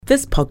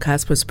This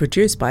podcast was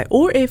produced by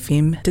OAR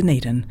FM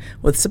Dunedin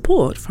with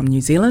support from New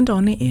Zealand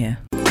On Air.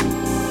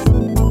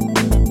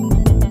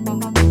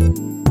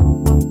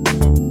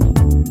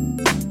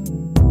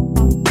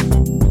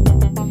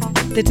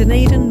 The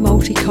Dunedin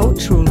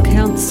Multicultural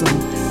Council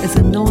is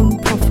a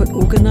non-profit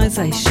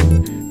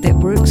organisation that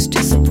works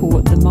to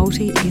support the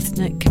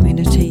multi-ethnic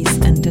communities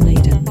in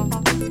Dunedin.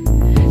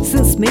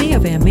 Since many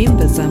of our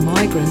members are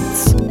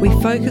migrants, we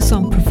focus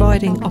on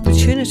providing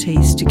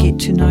opportunities to get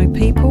to know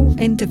people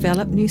and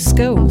develop new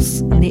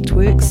skills,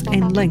 networks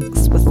and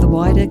links with the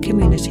wider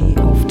community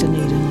of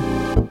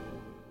Dunedin.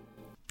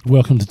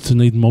 Welcome to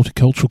Dunedin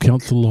Multicultural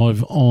Council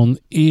live on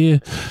air.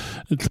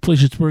 It's a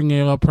pleasure to bring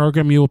our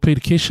program you Peter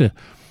Kesha.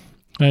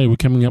 Hey, we're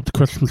coming up to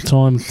Christmas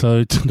time,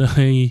 so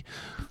today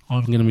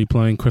I'm going to be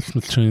playing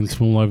Christmas tunes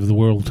from all over the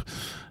world.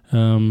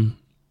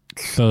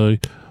 So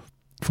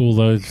for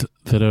those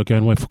that are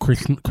going away for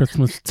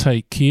Christmas,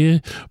 take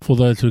care. For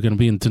those who are going to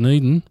be in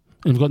Dunedin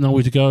and have got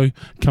nowhere to go,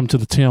 come to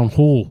the Town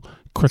Hall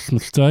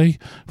Christmas Day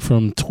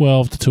from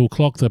 12 to 2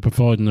 o'clock. They're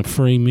providing a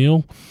free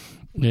meal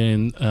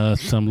and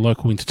some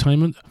local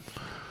entertainment.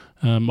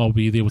 I'll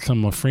be there with some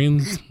of my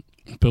friends,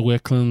 Bill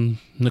Eklund,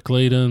 Nick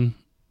Leedon,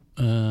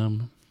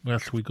 what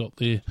else we got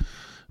there?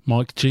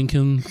 Mike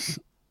Jenkins,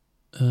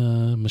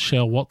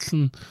 Michelle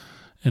Watson,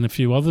 and a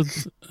few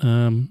others. If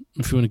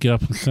you want to get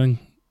up and sing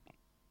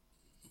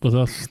with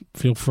us,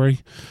 feel free.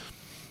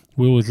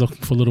 We're always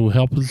looking for little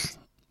helpers.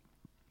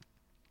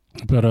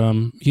 But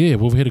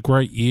we've had a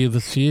great year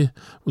this year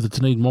with the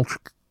Dunedin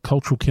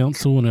Multicultural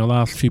Council. In our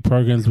last few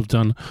programs, we've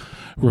done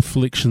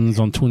reflections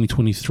on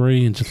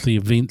 2023 and just the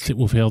events that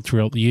we've held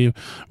throughout the year.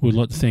 We'd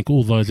like to thank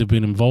all those who've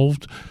been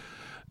involved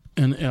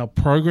in our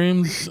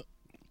programs.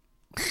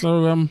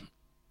 So,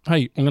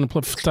 hey, I'm going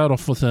to start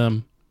off with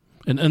an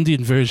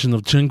Indian version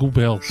of Jingle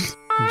Bells.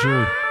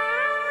 Enjoy.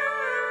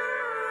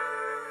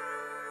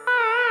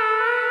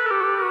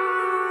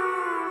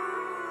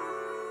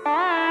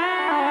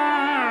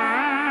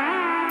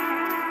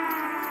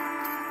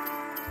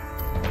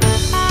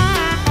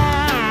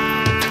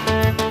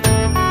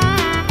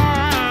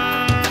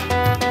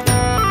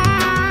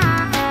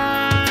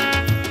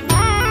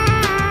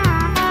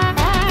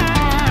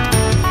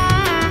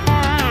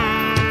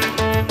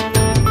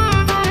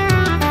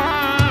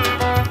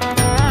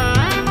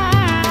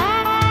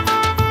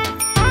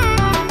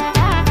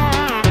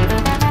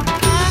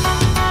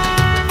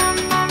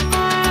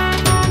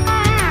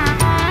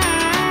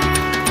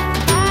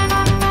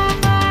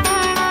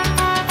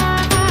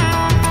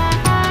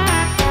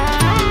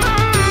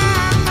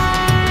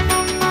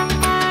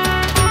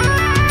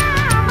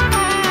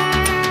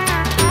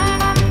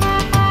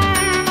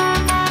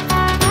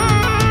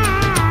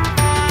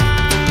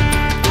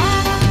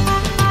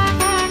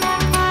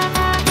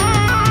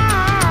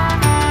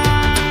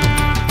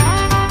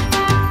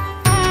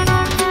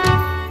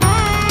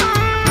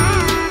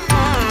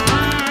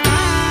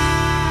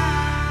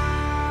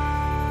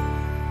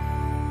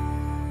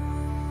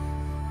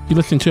 You're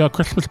listening to our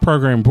Christmas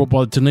program brought by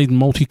the Dunedin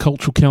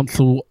Multicultural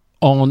Council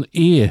on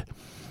air.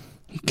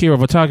 Kia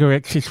ora, Otago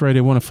Access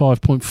Radio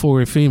 105.4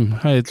 FM.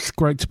 Hey, it's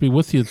great to be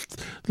with you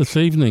this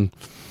evening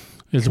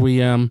as we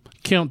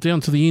count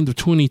down to the end of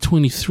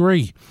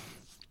 2023.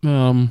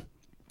 I'm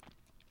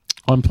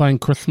playing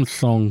Christmas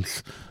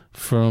songs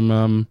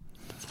from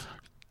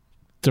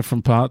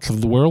different parts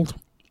of the world,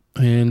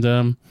 and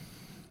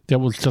that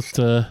was just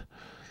an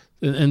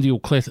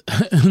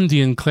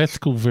Indian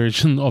classical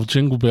version of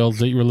Jingle Bells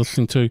that you were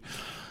listening to.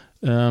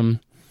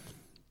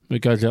 It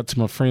goes out to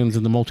my friends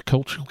in the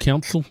Multicultural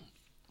Council,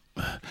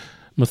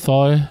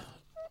 Matthias,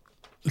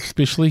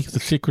 especially the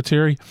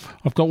secretary.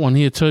 I've got one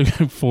here too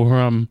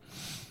for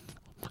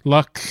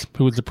Lux,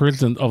 who is the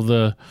president of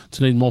the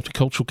Dunedin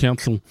Multicultural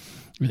Council.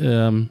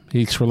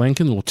 He's Sri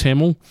Lankan or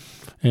Tamil,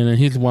 and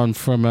here's one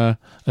from a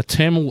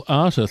Tamil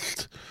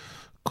artist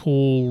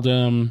called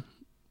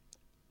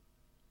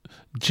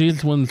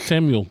Jeswin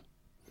Samuel,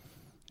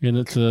 and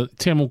it's a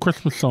Tamil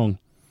Christmas song.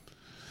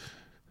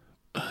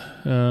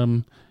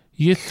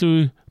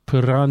 Yesu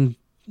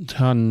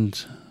Pirandhan.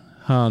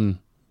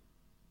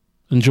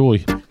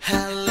 Enjoy.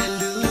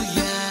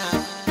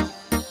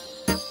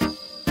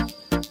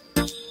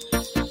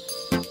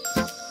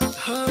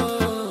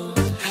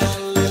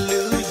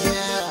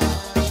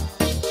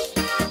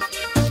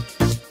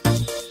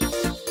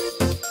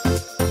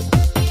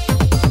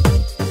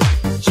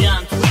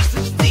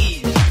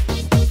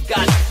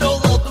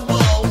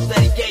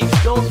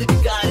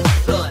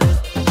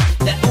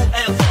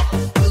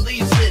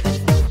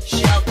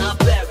 Shall not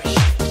perish,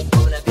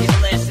 but have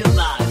everlasting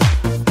life.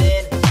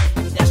 Then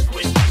that's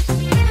Christmas.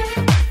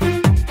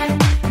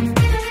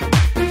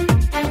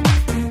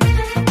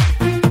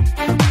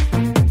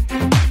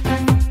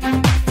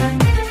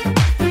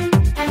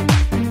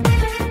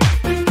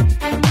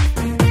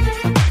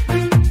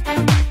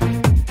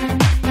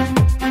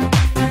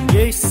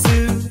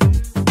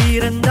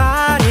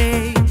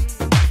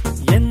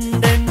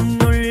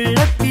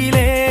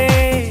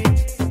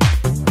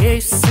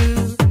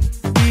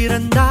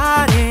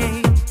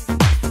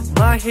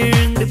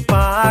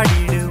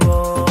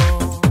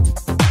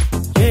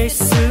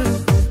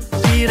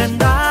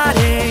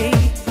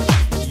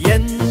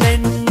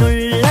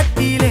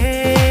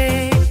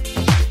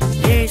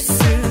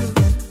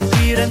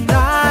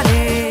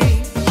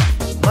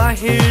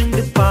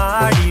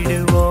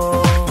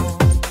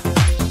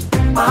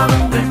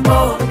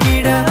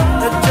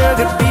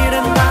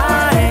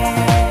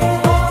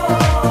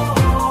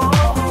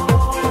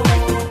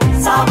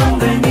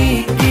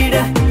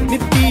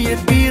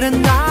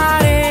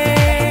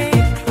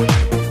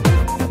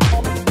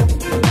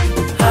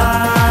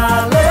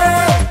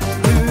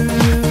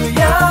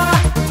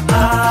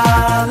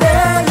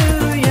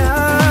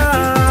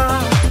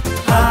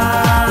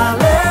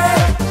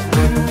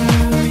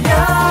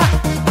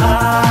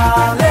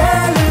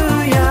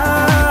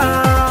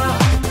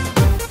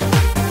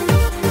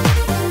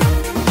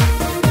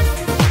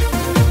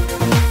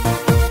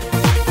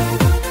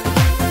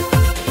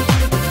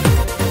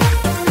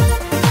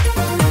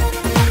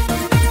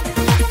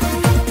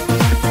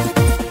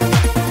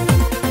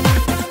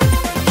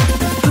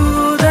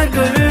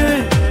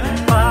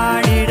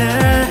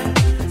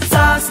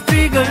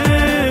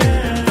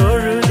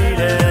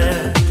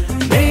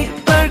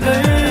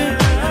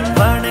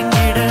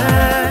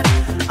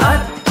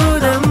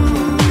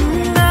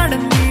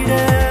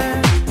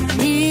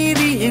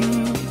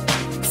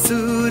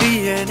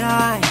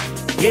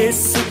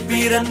 இயேசு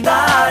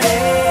பிறந்தாரே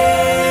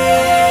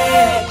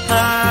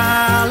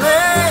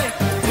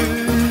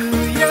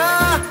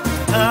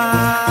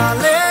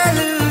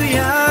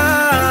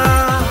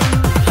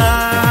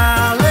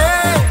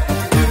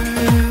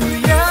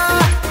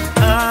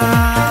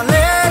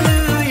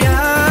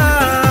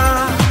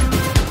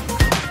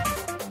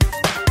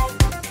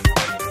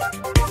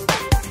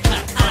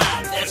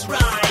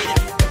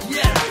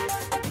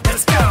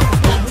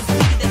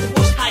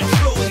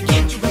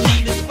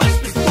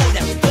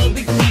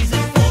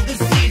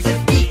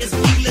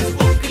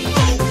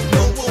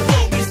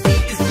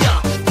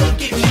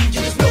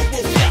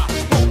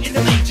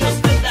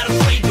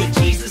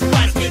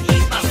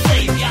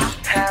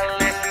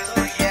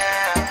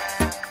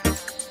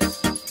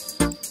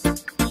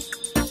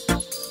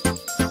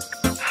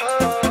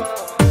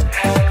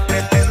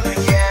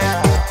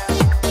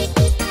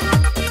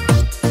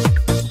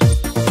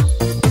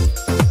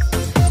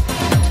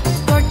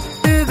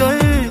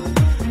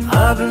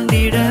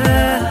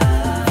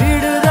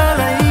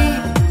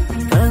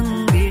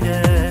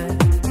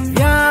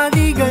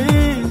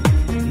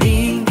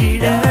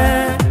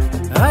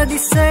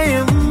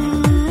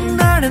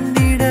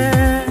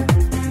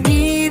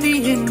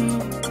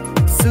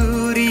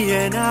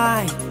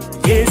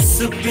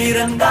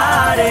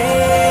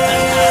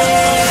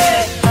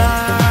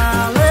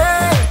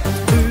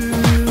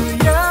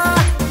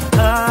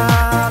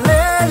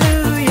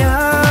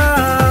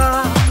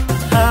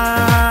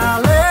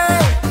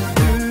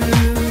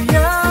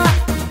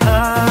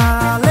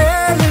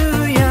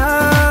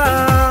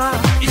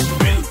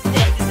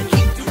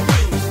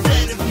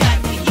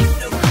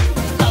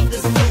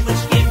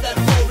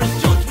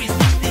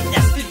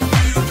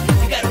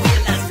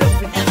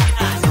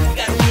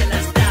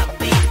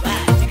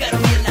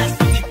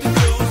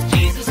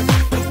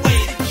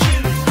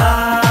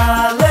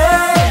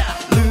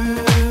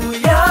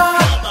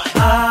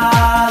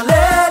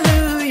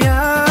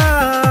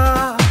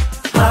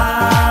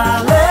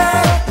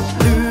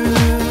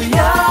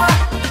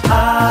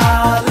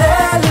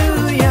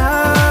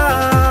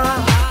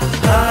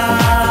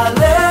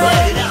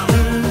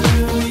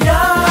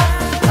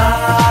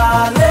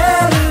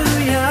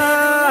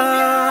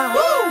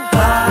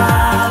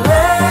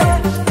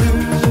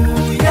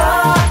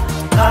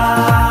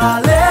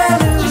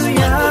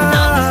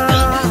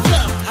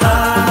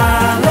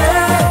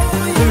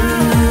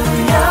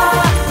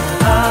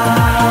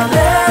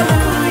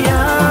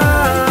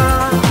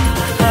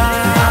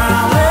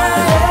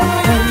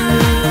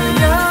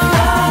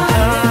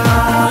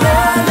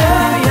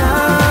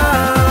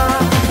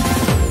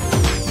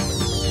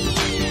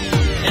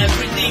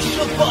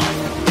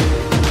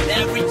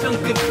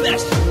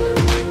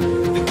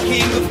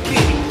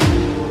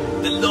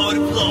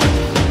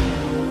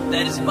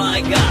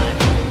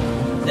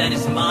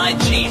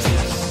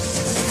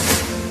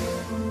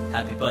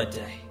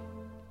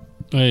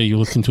Hey, you're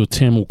listening to a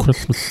Tamil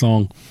Christmas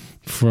song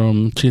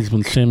from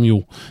Chesman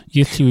Samuel,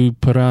 Yesu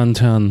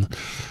Parantan.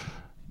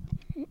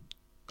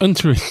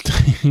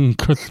 Interesting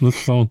Christmas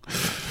song.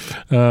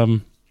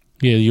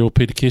 You're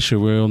Peter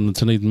Kesha. We're on the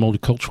Dunedin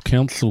Multicultural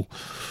Council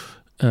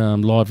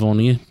live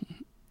on air.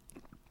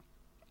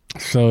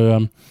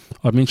 So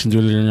I mentioned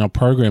earlier in our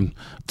program,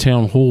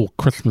 Town Hall,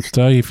 Christmas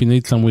Day, if you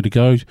need somewhere to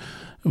go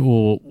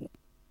or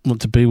want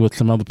to be with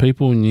some other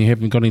people and you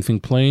haven't got anything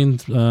planned,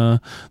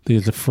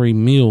 there's a free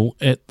meal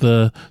at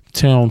the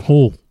Town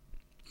Hall,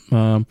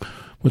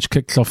 which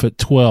kicks off at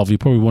 12. You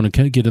probably want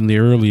to get in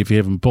there early if you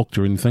haven't booked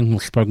or anything or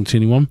spoken to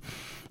anyone.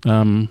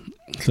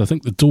 So I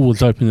think the door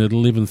is open at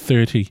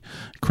 11:30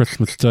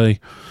 Christmas Day.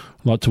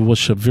 I'd like to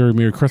wish a very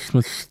Merry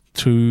Christmas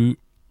to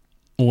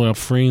all our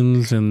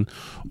friends and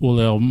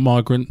all our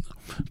migrant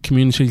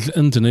communities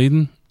in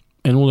Dunedin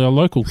and all our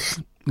local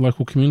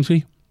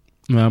community.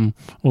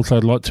 Also,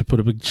 I'd like to put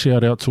a big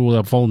shout out to all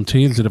our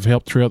volunteers that have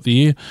helped throughout the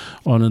year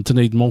on a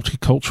Dunedin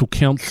Multicultural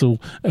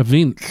Council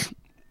events.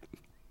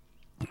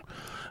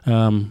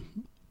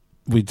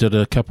 We did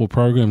a couple of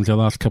programs. Our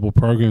last couple of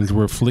programs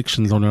were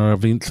reflections on our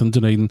events in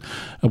Dunedin.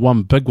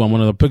 One big one,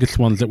 one of the biggest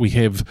ones that we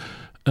have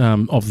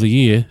of the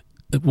year,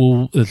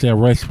 is our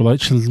Race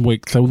Relations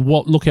Week. So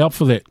look out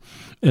for that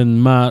in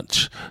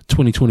March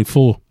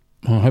 2024.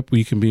 I hope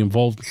you can be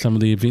involved in some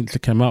of the events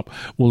that come up.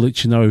 We'll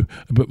let you know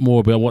a bit more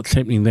about what's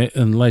happening there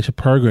in later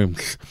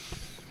programs.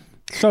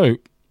 So,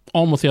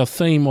 on with our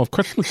theme of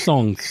Christmas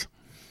songs.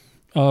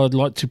 I'd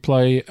like to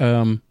play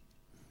a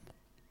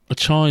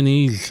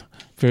Chinese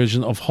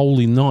version of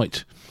Holy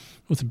Night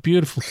with a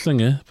beautiful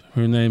singer.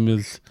 Her name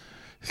is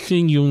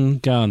Xin Yun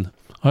Gan.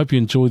 I hope you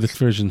enjoy this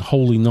version,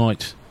 Holy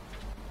Night.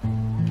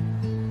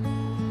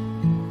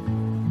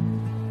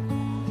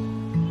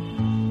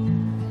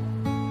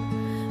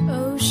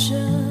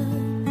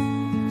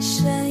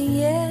 深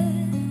夜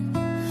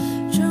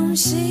中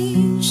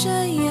心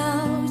闪耀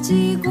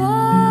极光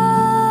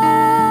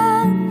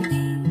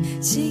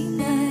明，亲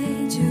爱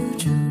救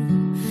主，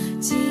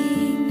今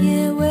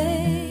夜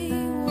为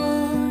我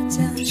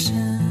降生。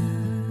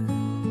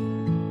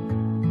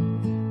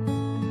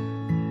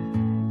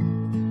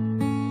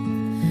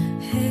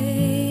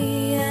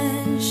黑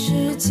暗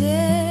世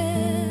界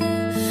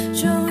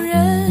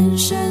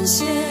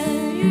陷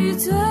于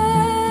最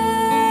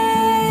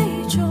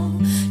终，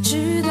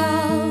直到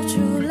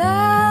主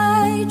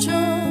来中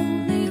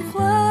灵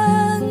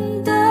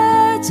魂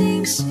的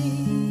惊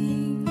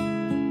醒，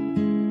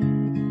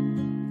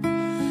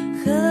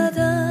何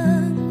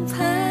等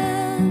盼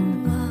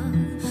望，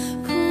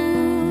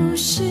朴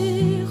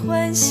实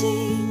欢欣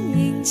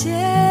迎接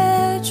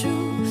主，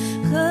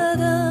何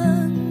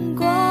等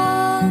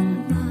光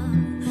芒，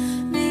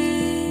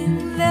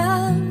明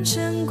亮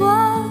晨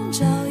光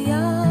照耀，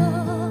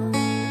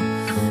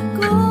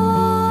恭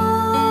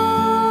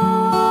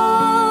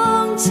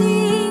敬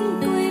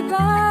跪拜，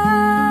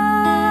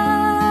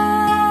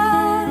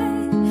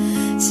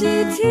祈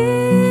听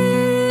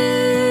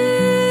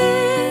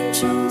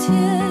中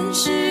天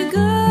使歌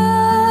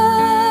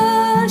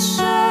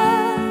声，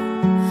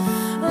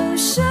哦，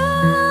山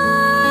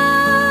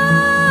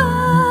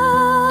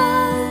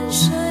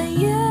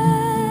岩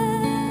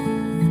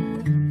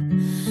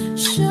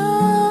圣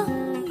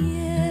言，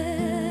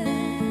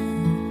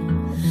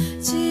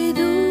基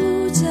督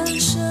降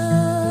生，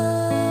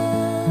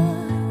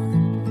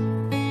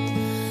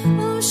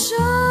哦，山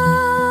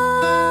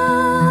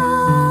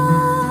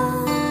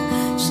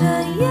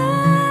岩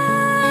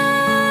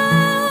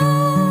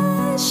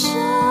圣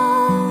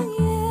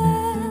言，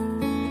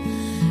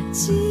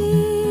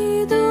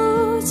基督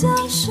降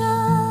生，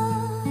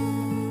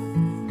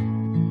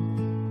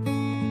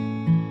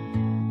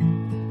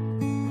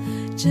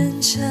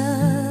真诚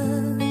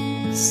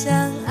相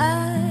爱，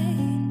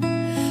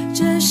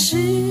这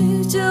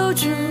是救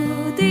主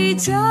的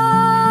教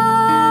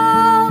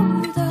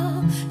导，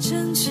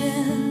成全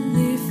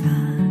律法，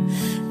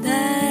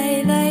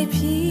带来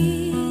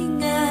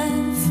平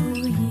安福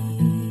音。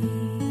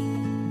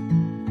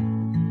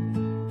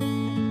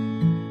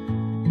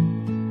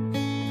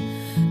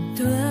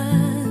盾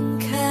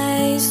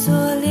开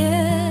锁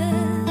链，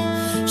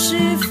释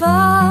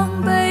放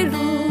被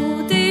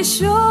掳的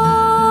兄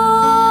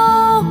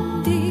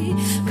弟，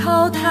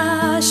靠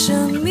他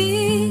生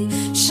命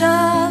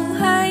伤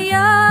害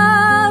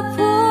压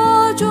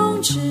迫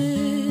种植，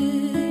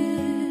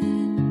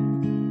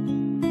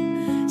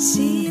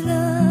喜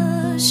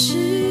乐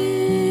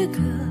诗歌，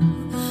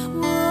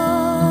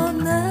我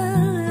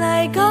们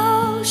来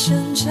高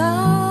声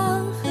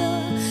唱和，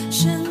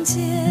圣洁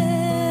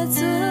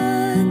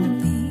尊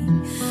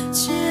名，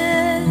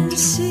全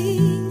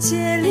心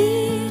竭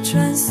力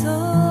传颂。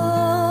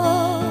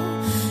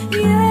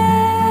耶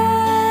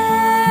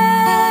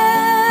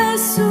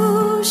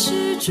稣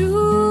是主，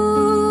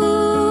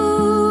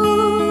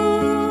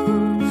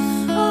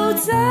哦，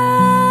赞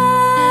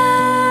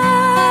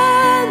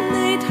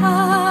美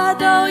他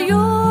到永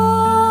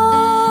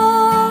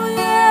远，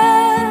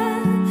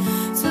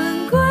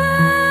尊贵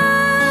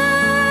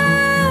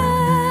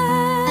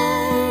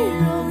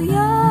荣耀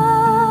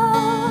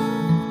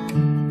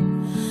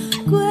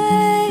归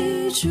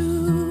主，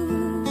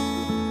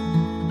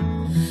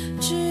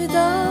直到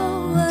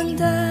万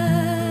代，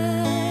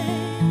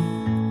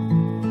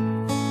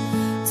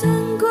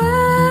尊贵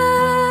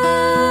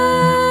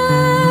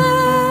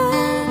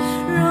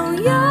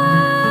荣耀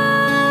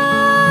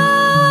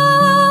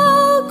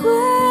归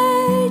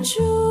主，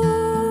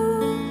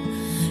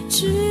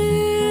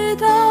直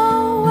到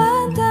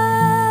万代，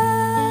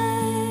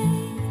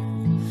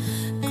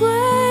归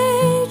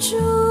主，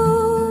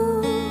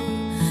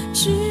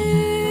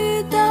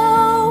直到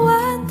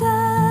万代。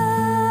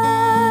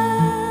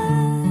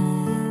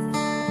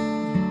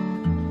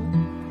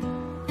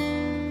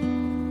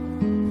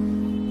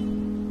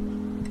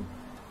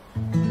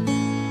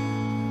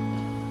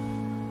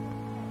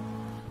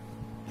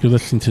You're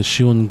listening to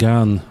Sean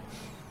Gunn,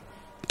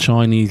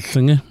 Chinese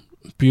singer.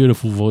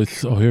 Beautiful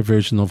voice of her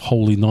version of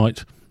Holy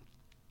Night.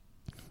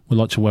 We'd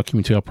like to welcome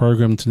you to our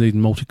program,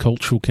 Dunedin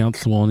Multicultural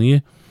Council on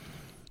Air.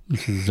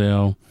 This is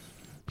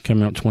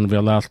coming up to one of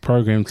our last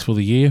programs for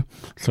the year.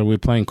 So we're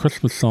playing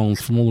Christmas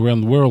songs from all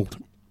around the world.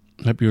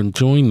 Hope you're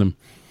enjoying them.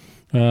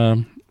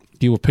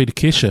 You were Peter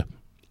Kesher.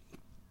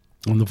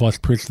 I'm the Vice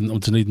President of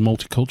Dunedin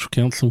Multicultural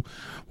Council.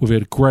 We've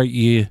had a great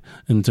year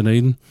in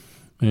Dunedin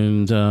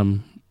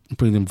and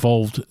been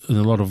involved in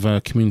a lot of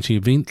community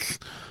events,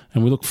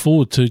 and we look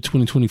forward to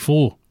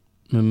 2024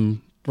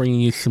 and bringing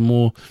you some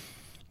more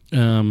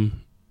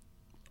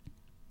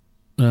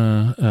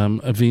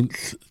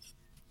events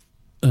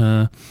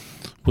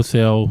with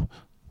our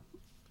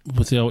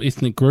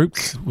ethnic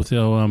groups, with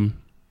our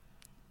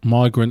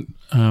migrant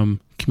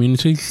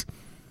communities.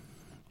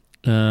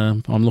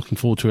 I'm looking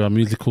forward to our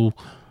musical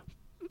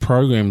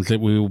programs that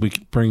we will be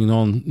bringing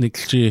on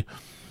next year.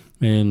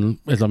 And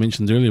as I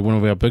mentioned earlier, one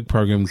of our big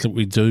programs that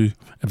we do,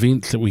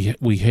 events that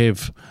we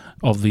have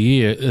of the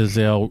year, is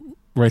our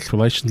Race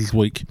Relations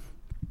Week.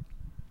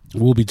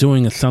 We'll be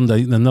doing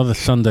another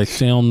Sunday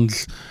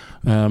Sounds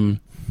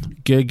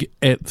gig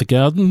at the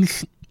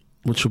Gardens,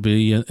 which will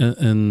be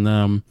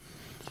in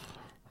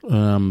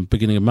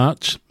beginning of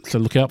March. So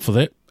look out for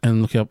that,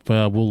 and look up.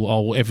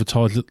 I'll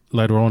advertise it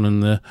later on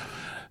in the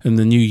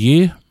new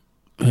year,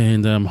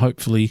 and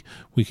hopefully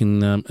we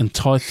can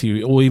entice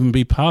you or even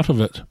be part of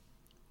it.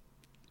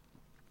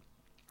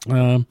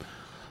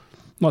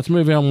 Let's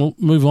move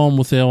on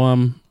with our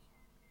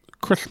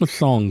Christmas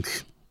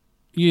songs.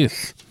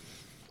 Yes.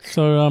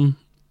 So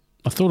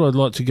I thought I'd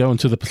like to go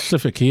into the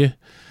Pacific here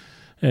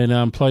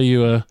and play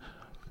you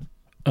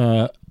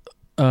a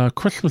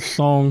Christmas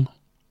song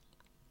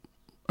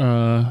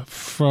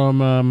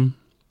from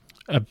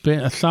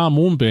a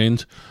Samoan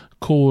band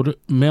called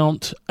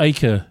Mount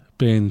Acre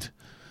Band.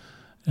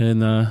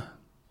 And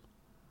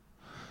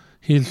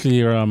here's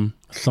their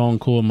song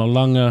called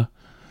Malanga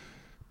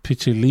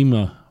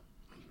Pichelima.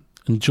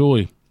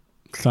 Enjoy.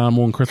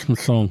 Samoan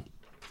Christmas song.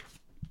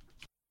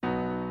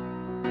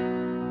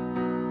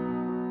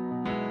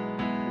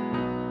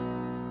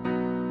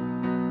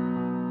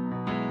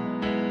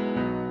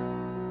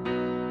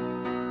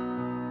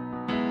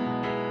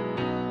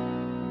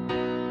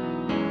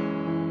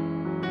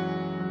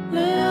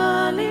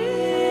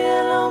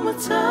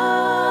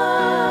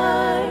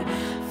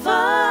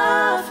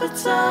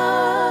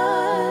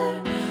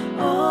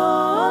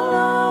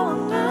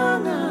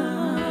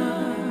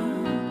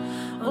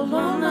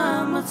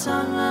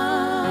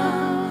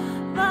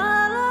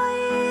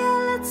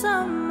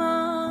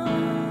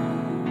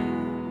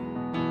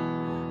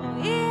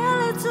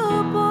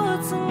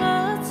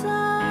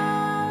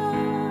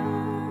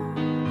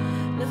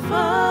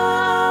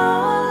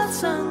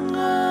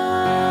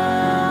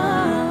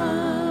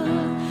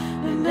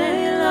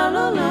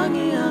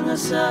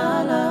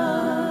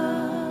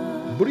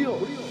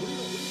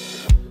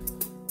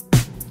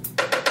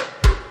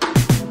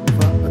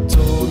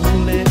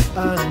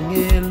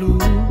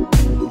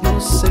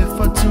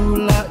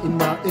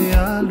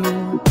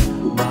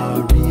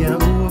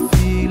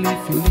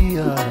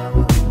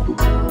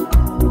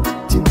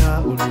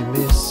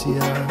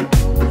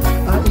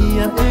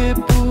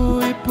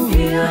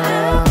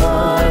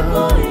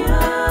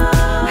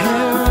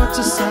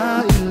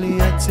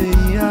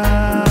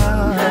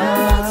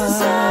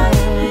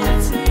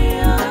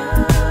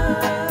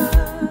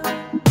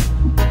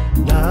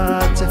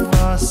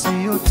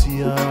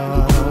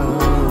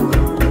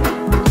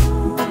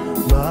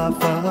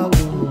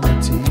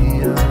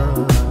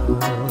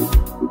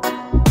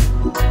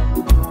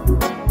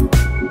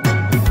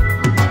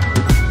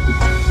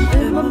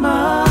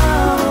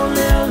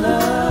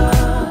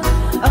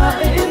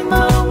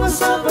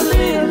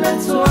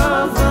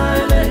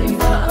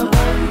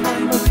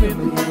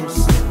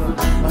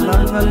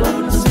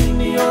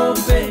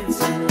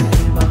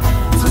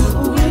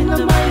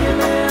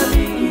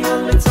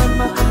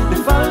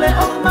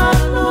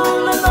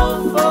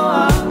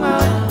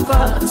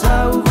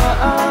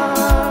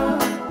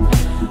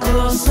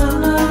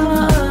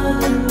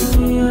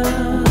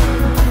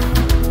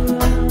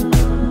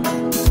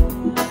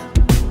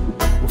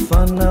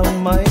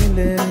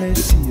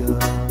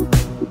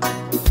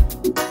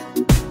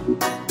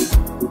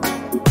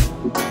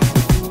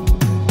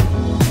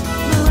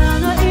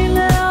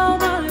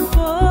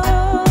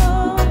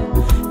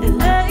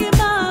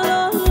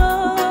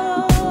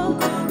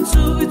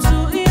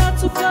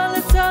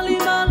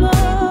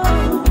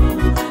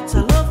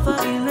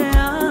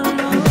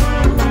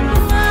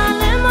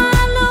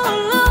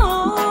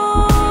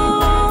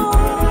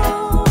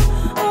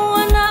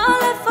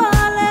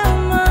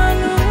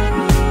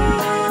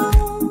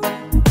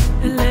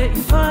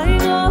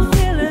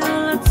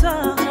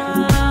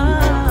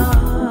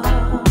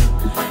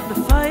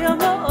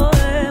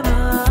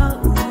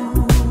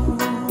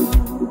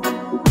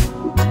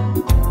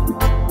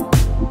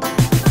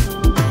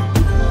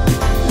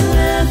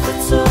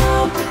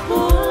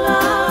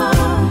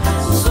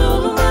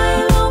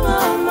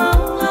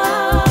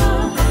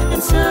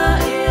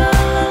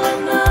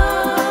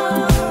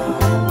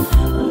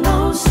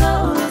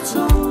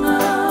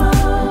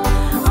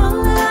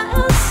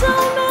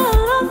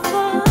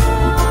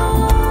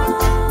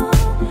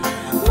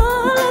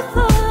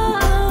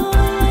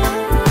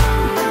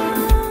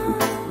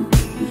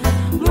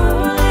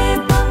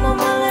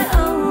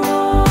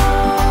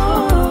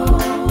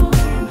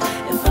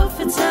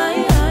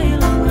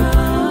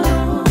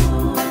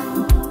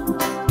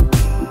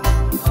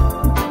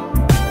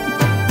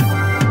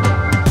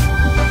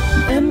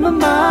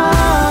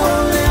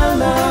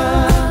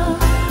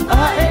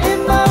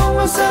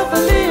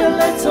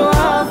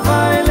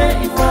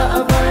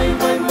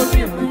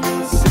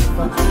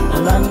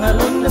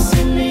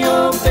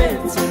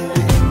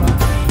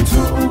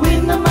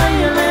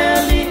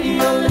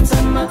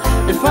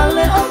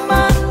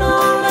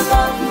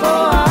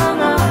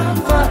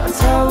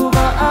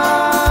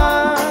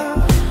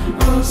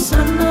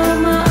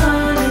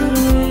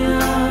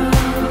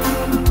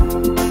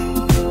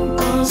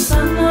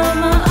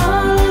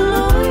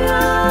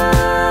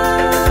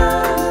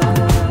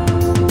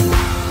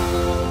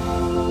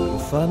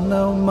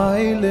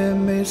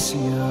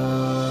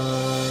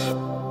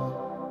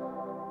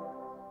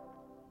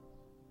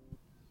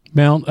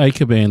 Mount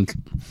Acre Band,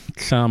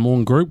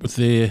 Samoan group, with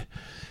their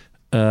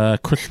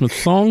Christmas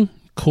song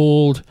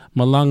called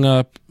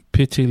Malanga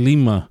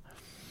Pichelima.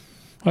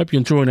 Hope you're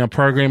enjoying our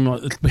program.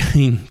 It's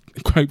been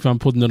great fun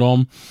putting it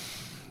on.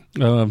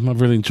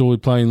 I've really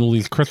enjoyed playing all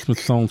these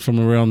Christmas songs from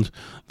around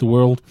the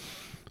world.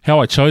 how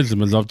I chose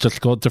them is I've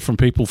just got different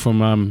people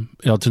from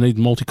our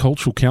Dunedin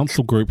Multicultural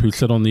Council group who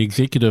sit on the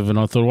executive, and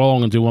I thought, well, I'm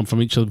going to do one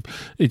from each of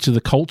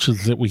the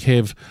cultures that we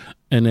have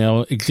in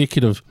our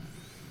executive.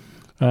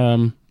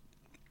 Once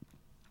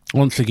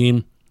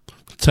again,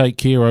 take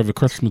care over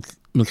Christmas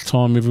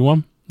time,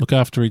 everyone. Look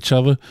after each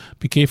other.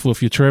 Be careful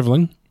if you're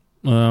travelling.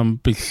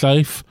 Be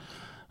safe.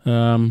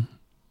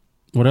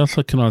 What else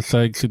can I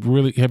say? Except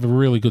really have a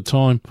really good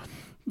time.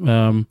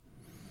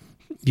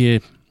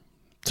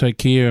 Take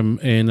care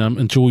and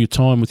enjoy your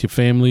time with your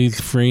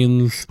families,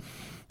 friends,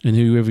 and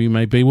whoever you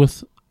may be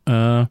with.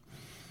 Try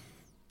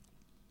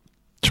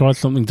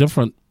something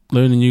different.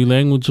 Learn a new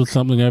language or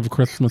something over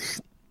Christmas.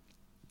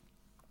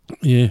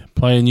 Yeah,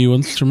 play a new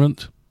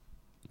instrument.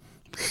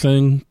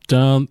 Sing,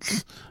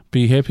 dance,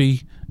 be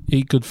happy,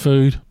 eat good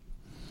food.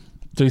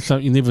 Do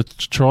something you never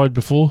tried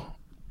before.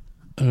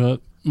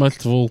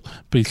 Most of all,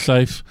 be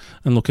safe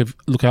and look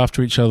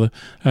after each other.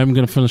 I'm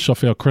going to finish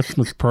off our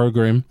Christmas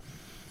program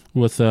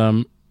with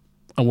a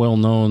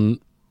well-known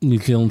New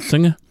Zealand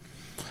singer,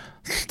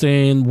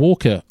 Stan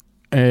Walker,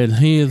 and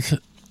here's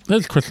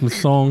his Christmas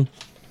song,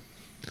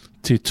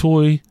 Te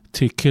Toi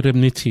Te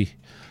Kirimiti.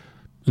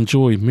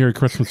 Enjoy. Merry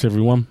Christmas,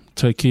 everyone.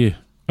 Take care.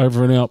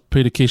 Over and out.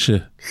 Peter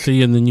Kesha. See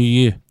you in the new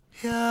year.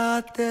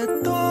 Ya te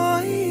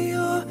toi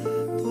o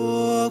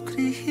tō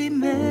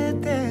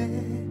krihimete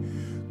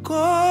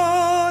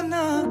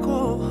kona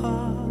koha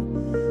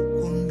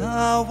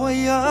kuna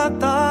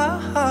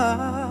waiataha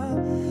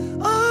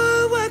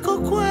awe ko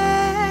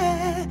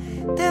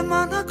koe te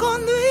mana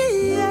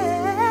konuie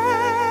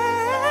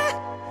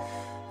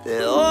te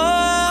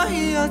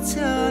ohi a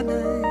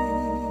tianei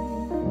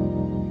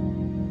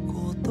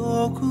ko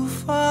tōku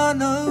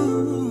whanau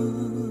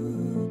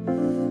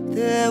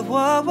te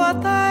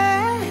wawatae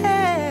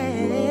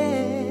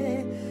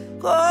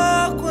ko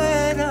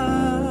koera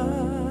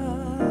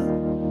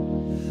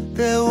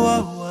te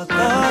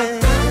wawatae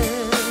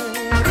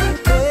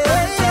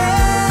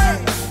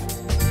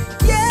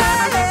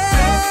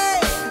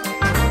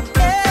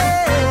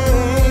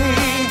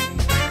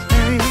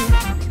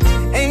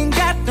Ain't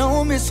got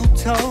no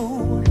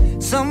mistletoe,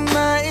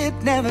 summer it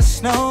never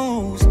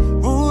snows,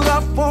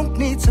 Rudolph won't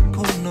need to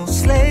pull no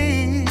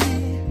sleigh.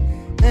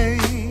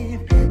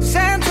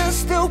 Santa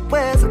still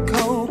wears a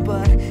coat,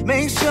 but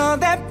make sure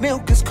that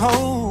milk is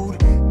cold.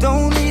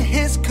 Don't eat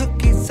his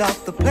cookies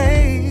off the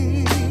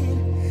plate.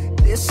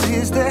 This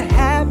is the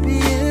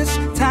happiest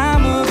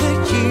time of the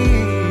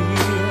year,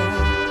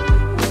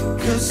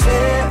 'cause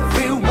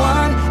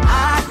everyone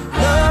I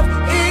love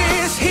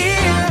is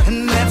here.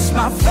 And that's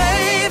my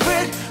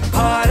favorite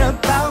part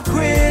about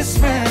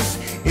Christmas.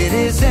 It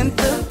isn't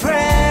the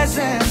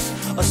presents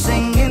or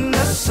singing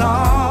the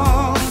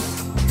songs.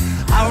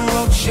 I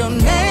wrote your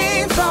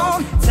names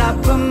on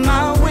top of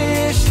my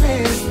wish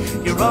list.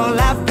 You're all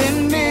I've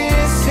been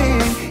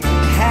missing.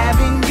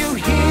 Having you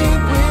here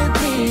with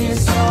me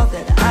is all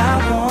that I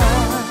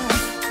want.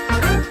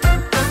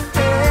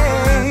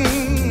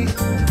 Hey.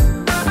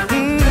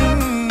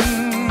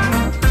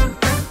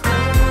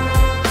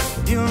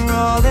 You're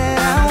all that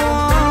I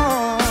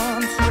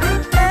want.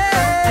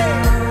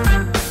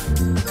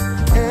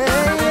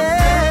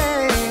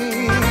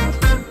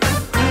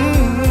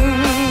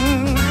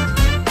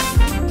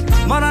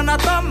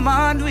 Maranatha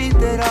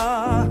manuitera,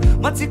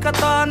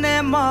 matikata ne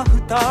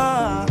mahuta,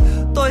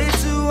 toi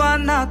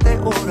tuana te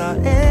ora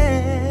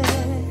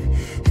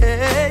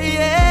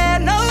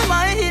no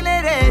mai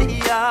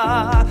hilereia,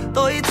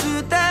 toi tu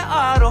te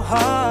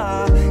aroha,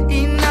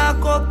 ina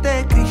ko te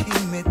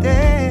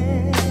krihimete,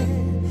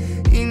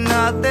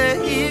 ina te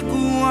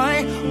ikuai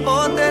o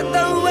te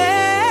taue,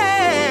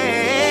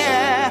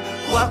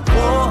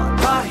 wako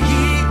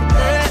tahi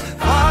te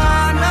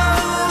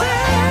whanau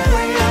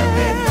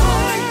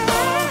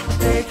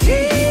te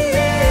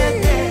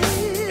kirete,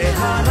 e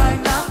harai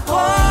na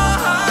hoa,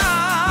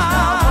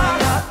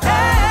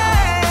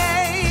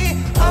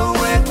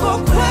 aue ko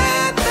koe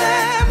te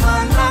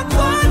mana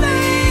kone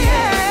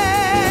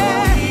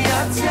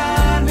ohia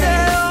tiane,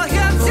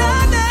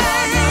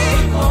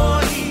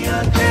 ohia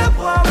te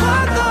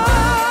wawata.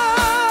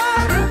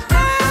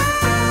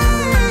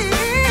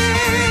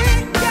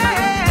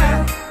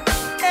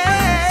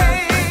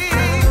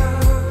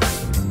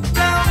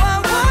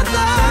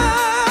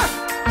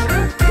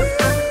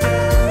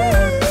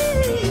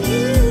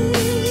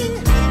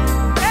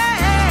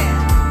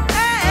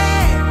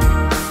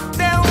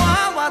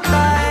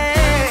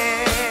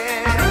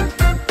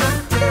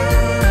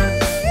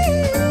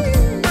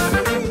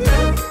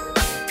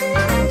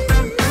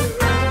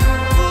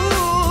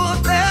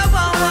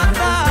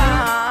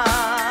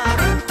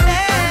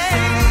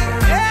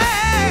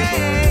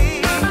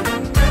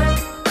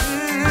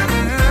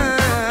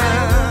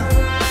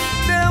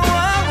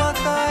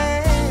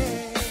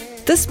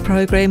 This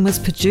program was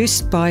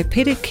produced by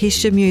Peter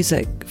Kesha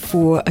Music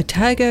for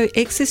Otago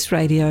Access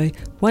Radio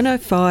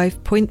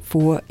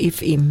 105.4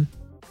 FM.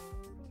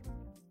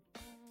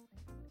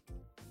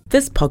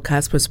 This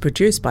podcast was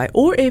produced by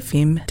OAR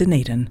FM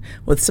Dunedin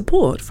with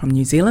support from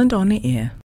New Zealand On Air.